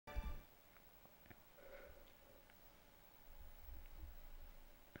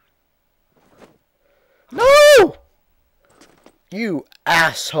You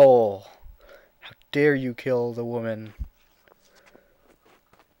asshole! How dare you kill the woman?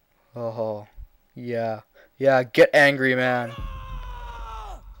 Oh, yeah. Yeah, get angry, man.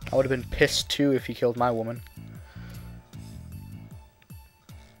 I would have been pissed too if he killed my woman.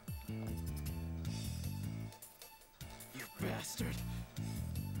 You bastard!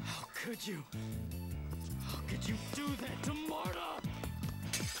 How could you? How could you do that to Marta?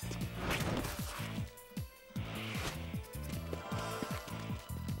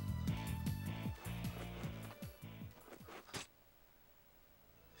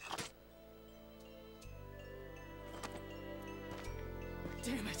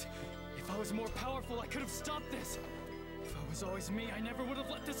 Damn it! If I was more powerful, I could have stopped this. If it was always me, I never would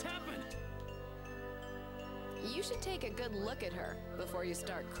have let this happen. You should take a good look at her before you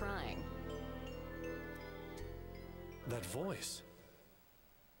start crying. That voice.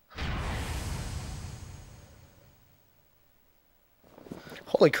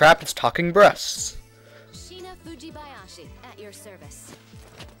 Holy crap, it's talking breasts. Shina Fujibayashi, at your service.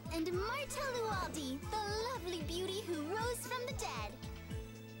 And Marta Lualdi, the lovely beauty who rose from the dead.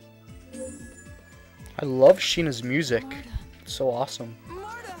 I love Sheena's music. It's so awesome.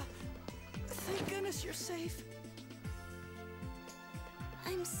 Marta! Thank goodness you're safe.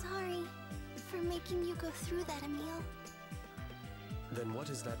 I'm sorry for making you go through that, Emil. Then what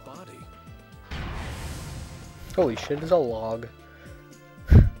is that body? Holy shit, it's a log.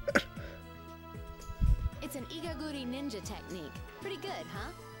 It's an Igaguri ninja technique. Pretty good,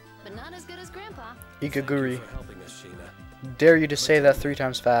 huh? But not as good as Grandpa. Igaguri. Thank you for helping us, Sheena. Dare you to say that 3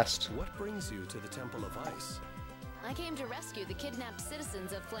 times fast. What brings you to the Temple of Ice? I came to rescue the kidnapped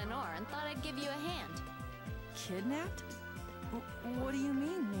citizens of Flanor and thought I'd give you a hand. Kidnapped? What do you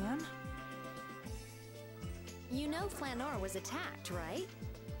mean, ma'am? You know Flanor was attacked, right?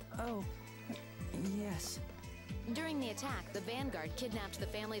 Oh, yes. During the attack, the Vanguard kidnapped the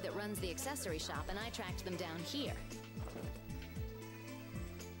family that runs the accessory shop, and I tracked them down here.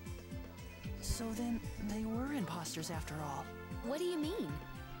 So then, they were imposters after all. What do you mean?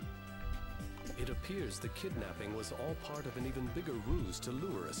 It appears the kidnapping was all part of an even bigger ruse to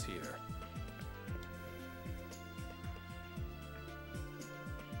lure us here.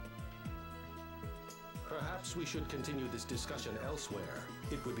 Perhaps we should continue this discussion elsewhere.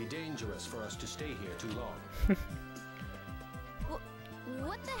 It would be dangerous for us to stay here too long.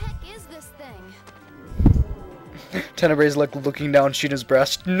 What the heck is this thing? Tenebre's like looking down Sheena's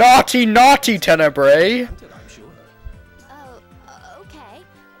breast. Naughty, naughty, Tenebrae! I'm sure. Oh, okay.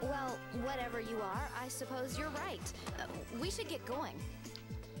 Well, whatever you are, I suppose you're right. We should get going.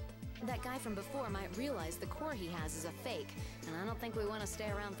 That guy from before might realize the core he has is a fake, and I don't think we want to stay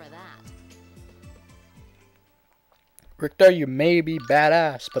around for that. Richter, you may be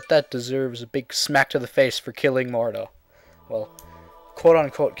badass, but that deserves a big smack to the face for killing Marta. Well,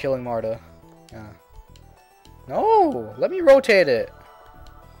 quote-unquote killing Marta. Yeah. No! Let me rotate it!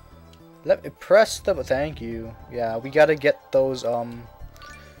 Let me press the... Thank you. Yeah, we gotta get those,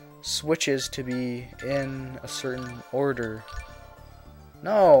 switches to be in a certain order.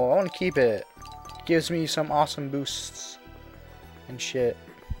 No, I want to keep it. Gives me some awesome boosts and shit.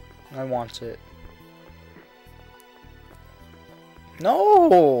 I want it.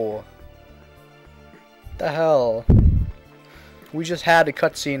 No! The hell? We just had a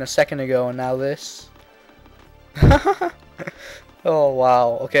cutscene a second ago and now this? Oh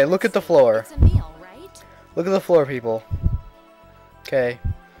wow. Okay, look at the floor. It's a meal, right? Look at the floor, people. Okay.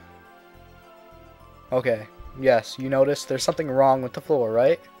 Okay. Yes, you notice there's something wrong with the floor,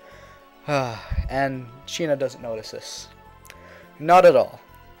 right? And Sheena doesn't notice this. Not at all.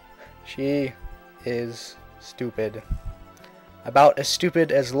 She is stupid. About as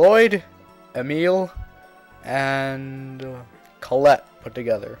stupid as Lloyd, Emil, and Colette put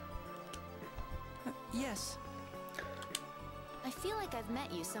together. Yes. I feel like I've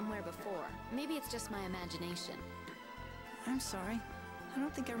met you somewhere before. Maybe it's just my imagination. I'm sorry. I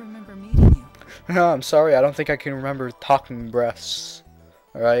don't think I remember meeting you. No, I'm sorry, I don't think I can remember talking breasts.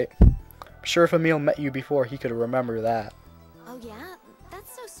 Alright? I'm sure if Emil met you before, he could remember that. Oh yeah?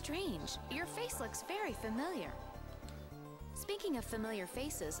 That's so strange. Your face looks very familiar. Speaking of familiar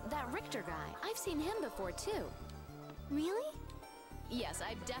faces, that Richter guy, I've seen him before too. Really? Yes,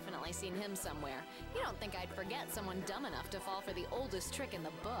 I've definitely seen him somewhere. You don't think I'd forget someone dumb enough to fall for the oldest trick in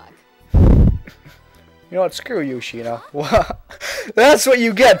the book. You know what? Screw you, Sheena. That's what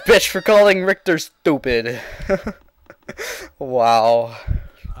you get, bitch, for calling Richter stupid. Wow.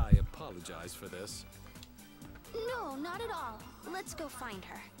 I apologize for this. No, not at all. Let's go find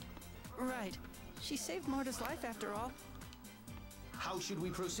her. Right. She saved Marta's life after all. How should we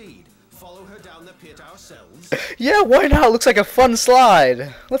proceed? follow her down the pit ourselves? Yeah, why not? Looks like a fun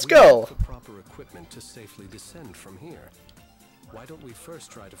slide. Let's go. We have the proper equipment to safely descend from here. Why don't we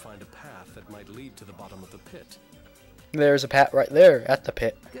first try to find a path that might lead to the bottom of the pit? There's a path right there at the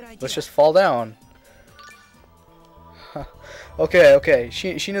pit. Good idea. Let's just fall down. Okay, okay.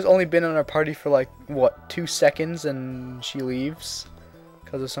 Sheena's only been in our party for like, what, 2 seconds and she leaves?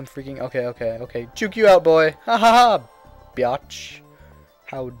 Because of some freaking... Okay. Juke you out, boy. Ha ha ha. Biatch.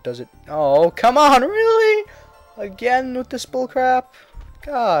 How does it... Oh, come on, really? Again with this bullcrap?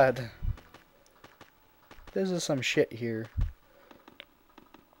 God. This is some shit here.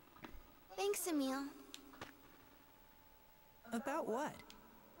 Thanks, Emil. About what?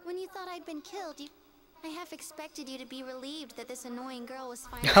 When you thought I'd been killed, I half expected you to be relieved that this annoying girl was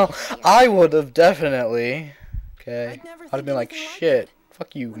finally No, out of here. I would have definitely. Okay. I'd never I'd have think been like, anything like shit. that.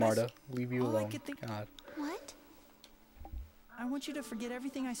 Fuck you, When I Marta. Leave you all I alone. could think- God. What? I want you to forget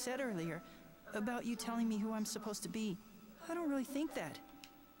everything I said earlier about you telling me who I'm supposed to be. I don't really think that.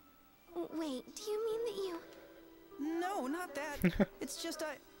 Wait, do you mean that you... No, not that. It's just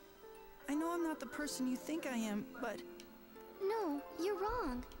I know I'm not the person you think I am, but No, you're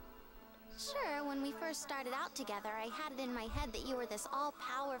wrong. Sure, when we first started out together, I had it in my head that you were this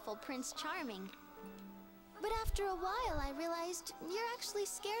all-powerful Prince Charming. But after a while, I realized you're actually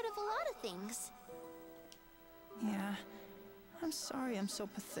scared of a lot of things. yeah. I'm sorry I'm so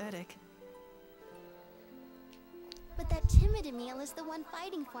pathetic. But that timid Emil is the one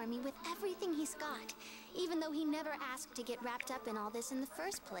fighting for me with everything he's got, even though he never asked to get wrapped up in all this in the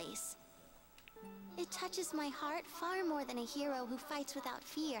first place. It touches my heart far more than a hero who fights without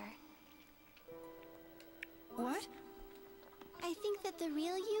fear. What? I think that the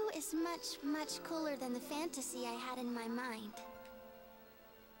real you is much, much cooler than the fantasy I had in my mind.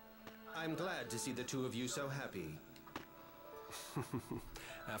 I'm glad to see the two of you so happy.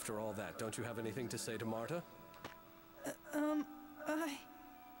 After all that, don't you have anything to say to Marta?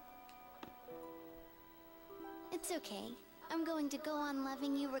 It's okay. I'm going to go on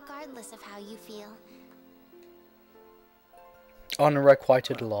loving you regardless of how you feel.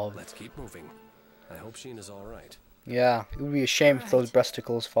 Unrequited love. Let's keep moving. I hope Sheena's all right. Yeah, it would be a shame if those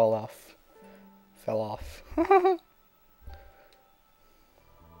breasticles fell off. What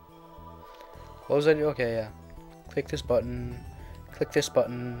was I doing? Okay, yeah. Click this button. Click this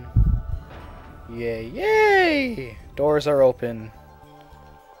button. Yay, yay! Doors are open.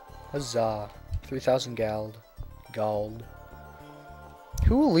 Huzzah. 3,000 gold.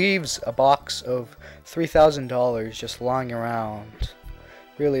 Who leaves a box of $3,000 just lying around?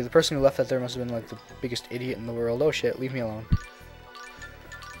 Really, the person who left that there must have been like the biggest idiot in the world. Oh shit, leave me alone.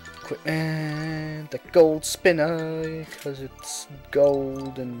 Equipment, the gold spinner, because it's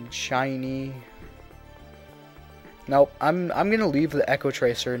gold and shiny. Nope, I'm gonna leave the Echo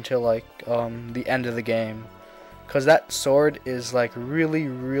Tracer until like the end of the game, because that sword is like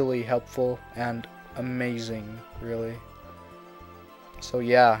really helpful and amazing, really. So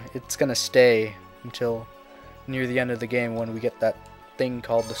yeah, it's gonna stay until near the end of the game when we get that thing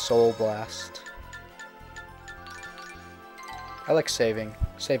called the Soul Blast. I like saving.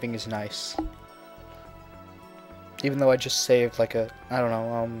 Saving is nice. Even though I just saved like I don't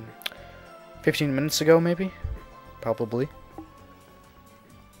know, 15 minutes ago maybe? Probably.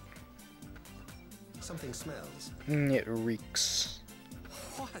 Something smells. It reeks.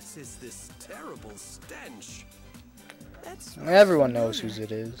 What is this terrible stench? That's Everyone knows whose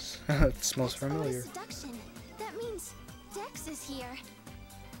it is. It smells That's familiar. Otis seduction. That means Dex is here.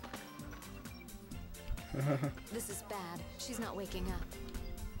 This is bad. She's not waking up.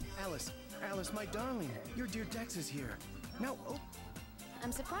 Alice, my darling, your dear Dex is here. Now, oh,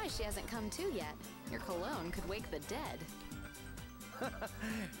 I'm surprised she hasn't come to yet. Your cologne could wake the dead.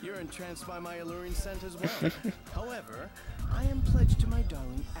 you're entranced by my alluring scent as well. However, I am pledged to my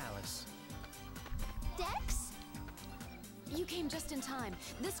darling Alice. Dex? You came just in time.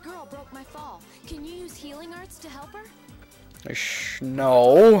 This girl broke my fall. Can you use healing arts to help her?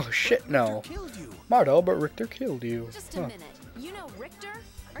 No. Shit, no. Richter killed you. Marta, but Richter killed you. Just a minute. You know Richter?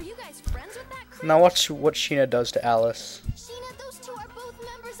 Are you guys friends with that creep? Now watch what Sheena does to Alice. Sheena, those two are both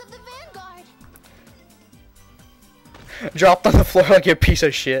members of the Vanguard. Dropped on the floor like a piece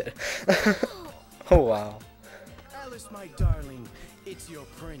of shit. Oh wow. Alice, my darling, it's your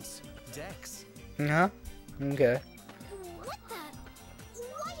prince, Dex. Huh? Okay. What the?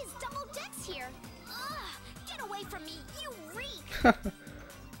 Why is Double Dex here? Ugh, get away from me, you reek!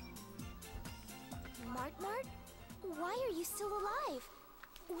 Mart, why are you still alive?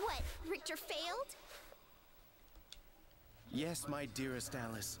 What, Richter failed? Yes, my dearest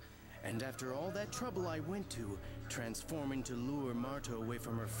Alice. And after all that trouble I went to, transforming to lure Marta away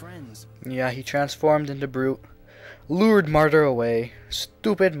from her friends. Yeah, he transformed into Brute. Lured Marta away.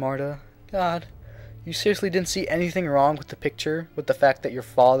 Stupid Marta. God. You seriously didn't see anything wrong with the picture? With the fact that your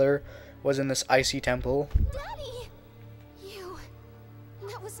father was in this icy temple? Daddy!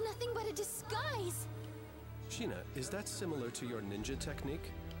 That was nothing but a disguise. Sheena, is that similar to your ninja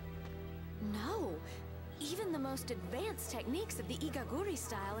technique? No. Even the most advanced techniques of the Igaguri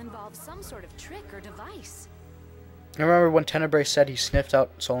style involve some sort of trick or device. Remember when Tenebrae said he sniffed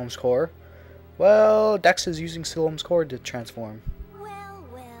out Solemn's core? Well, Dex is using Solemn's core to transform. Well.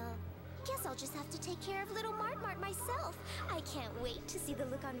 Guess I'll just have to take care of little Mart myself. I can't wait to see the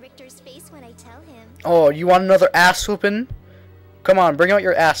look on Richter's face when I tell him. Oh, you want another ass whooping? Come on, bring out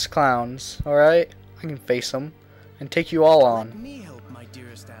your ass clowns, alright? I can face them and take you all Let on. me help, my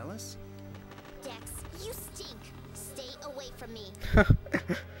dearest Alice. Dex, you stink. Stay away from me.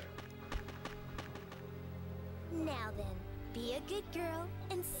 Now then, be a good girl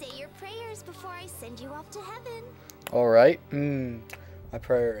and say your prayers before I send you off to heaven. Alright, my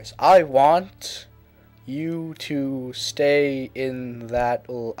prayers. I want you to stay in that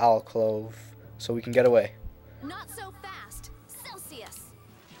little alcove so we can get away. Not so fast. Celsius.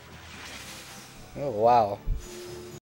 Oh, wow.